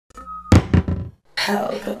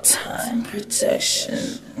Pelpa time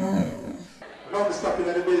protection. Non-stop in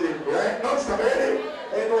the building, right? Non-stop, ready?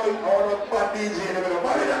 Ain't no bad DJ in the middle.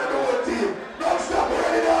 Body down the whole team. Non-stop,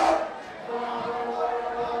 ready up!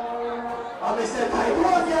 I'm Mr. Tight. Come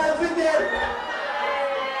on, guys, in there.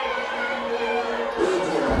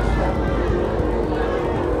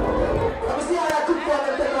 Let me see how that cook for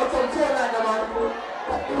them take out some phone line, man.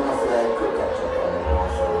 You know, say I cook up some phone line.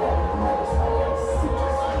 I say,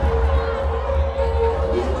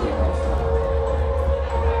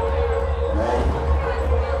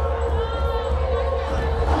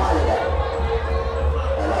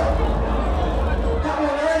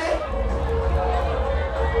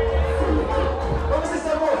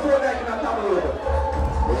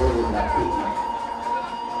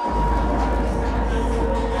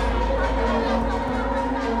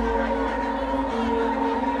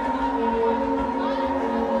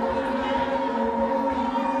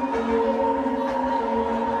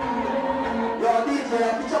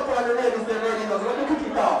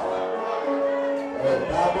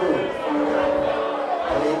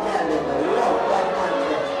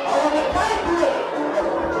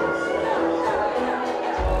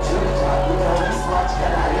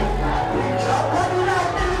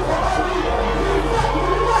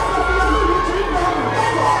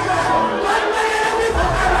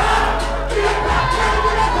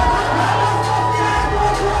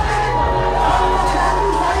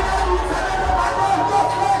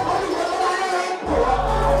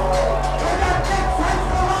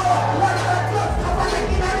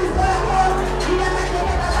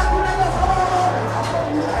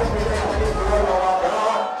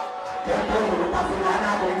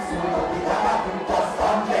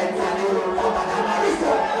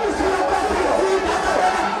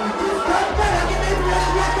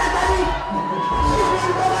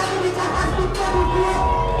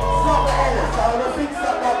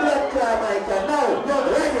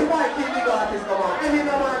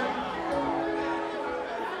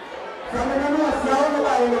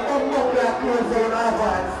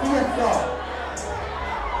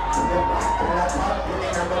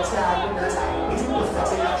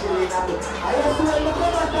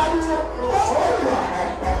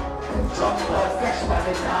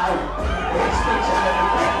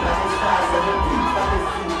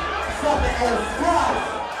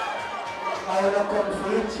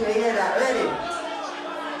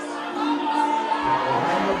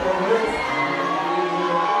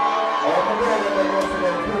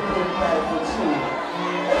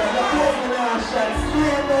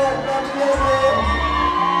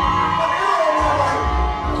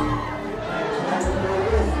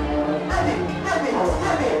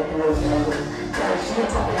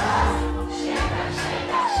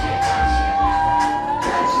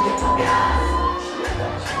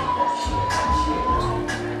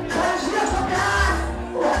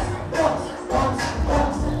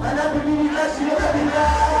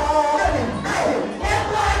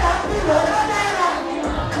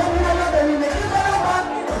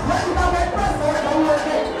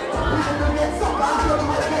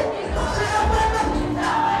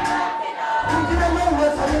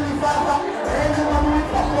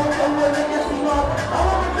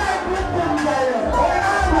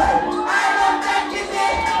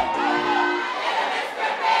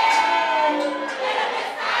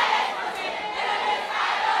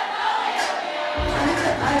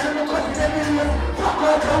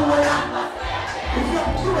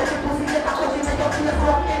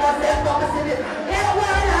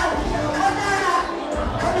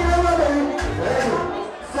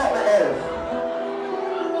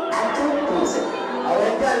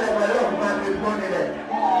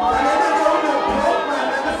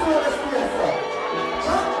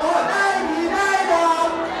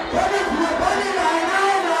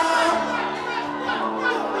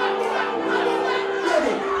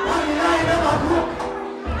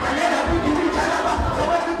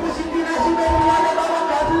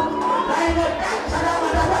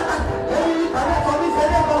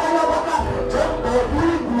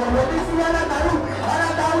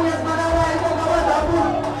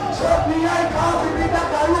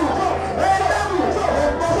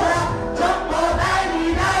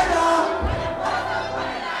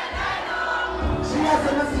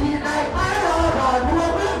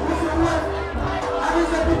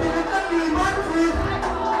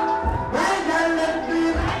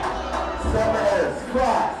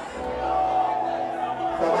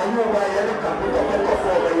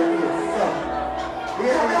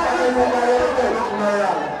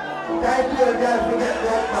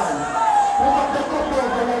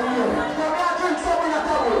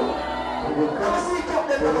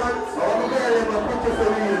 it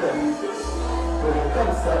for real. When it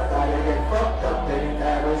comes up, I get fucked up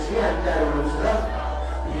anytime when she and that was rough.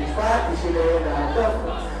 Each party she lay in her duff.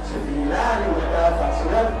 She feel all with her fast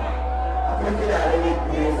rough. I put it all in it,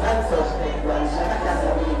 and such things, but she can't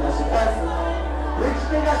have me, but she can't. Which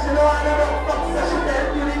nigga she know I don't fuck, so she tell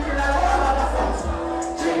you it in her love of a fuck.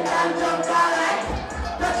 Drink and jump all right,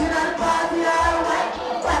 touching and party all right.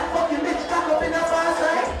 That fucking bitch cock up in her pants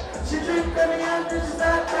right. She drink them and she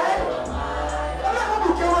start crying. I'm not gonna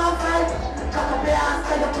put you on fight. Cock up your ass,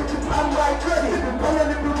 I put you on right. Ready, pull on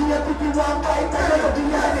the booty, I put you on fight. I don't do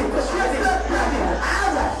ready, ready,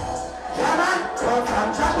 alright. Yeah man, come from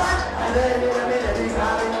Japan, and then in a minute we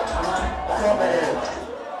coming. Come on.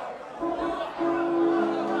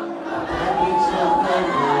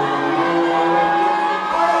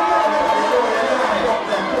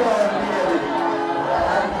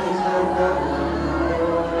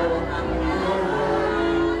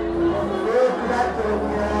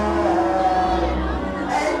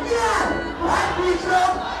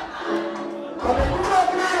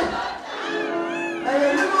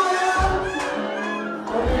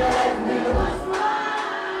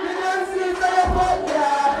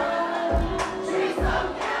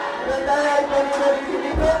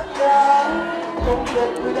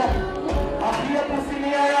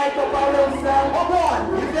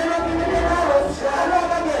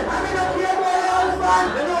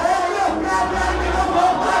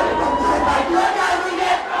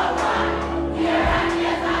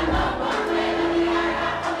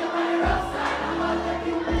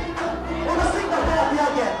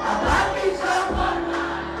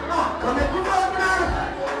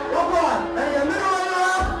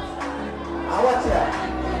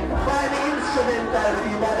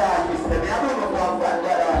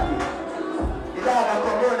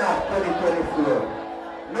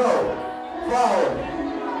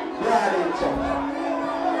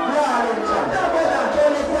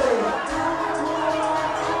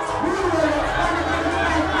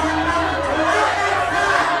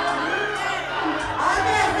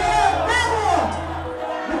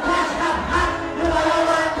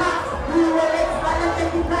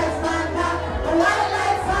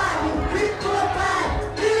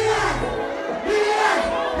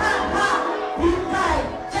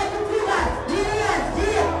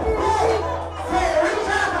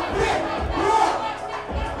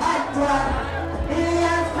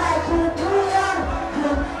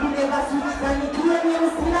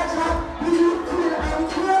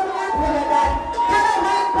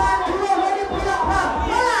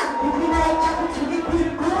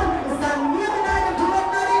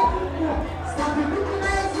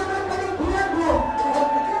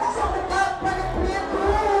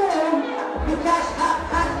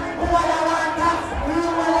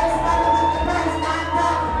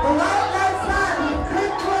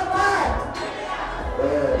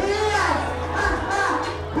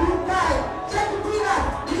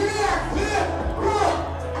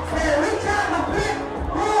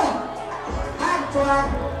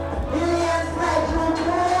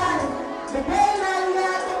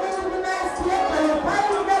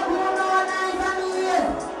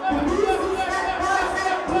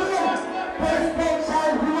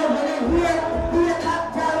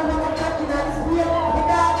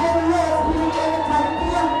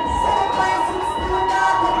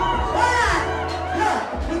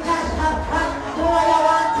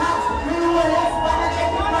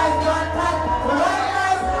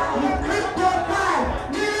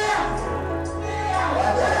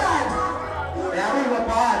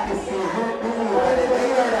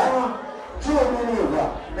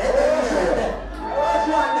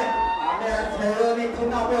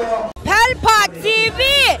 Pelpa TV!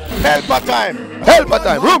 Pelpa time! Pelpa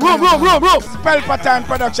time! Room! Pelpa time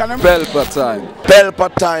production! Pelpa time!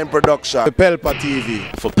 Pelpa time production! Pelpa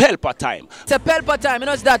TV! For Pelpa time! It's a Pelpa time, you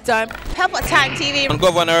know it's that time. Pelpa time TV. I'm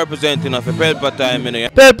governor representing of Pelpa time, you know.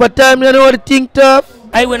 Pelpa time, you know what I think tough?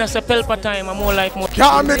 I when I say Pelpa time, I'm more like more.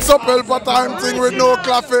 Can't mix up Pelpa time thing with no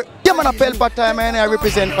coffee. Yeah man, a Pelpa time and I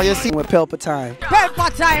represent for you see with Pelpa time.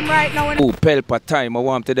 Pelpa time right now. Oh, Pelpa time, I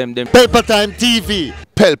want to them. Pelpa time TV!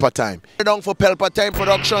 Pelpa time! Down for Pelpa time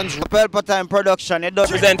productions. Pelpa time production, it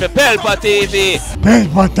does Represent for Pelpa TV!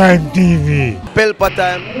 Pelpa time TV! Pelpa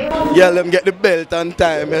time! Yeah, let them get the belt on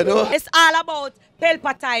time, you know. It's all about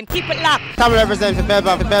Pelpa time. Keep it locked. Come represent for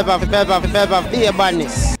Pelpa, be a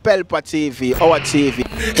badness. Pelpa TV, our TV.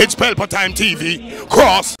 It's Pelpa time TV!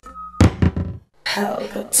 Cross!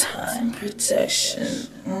 Pelpa time protection.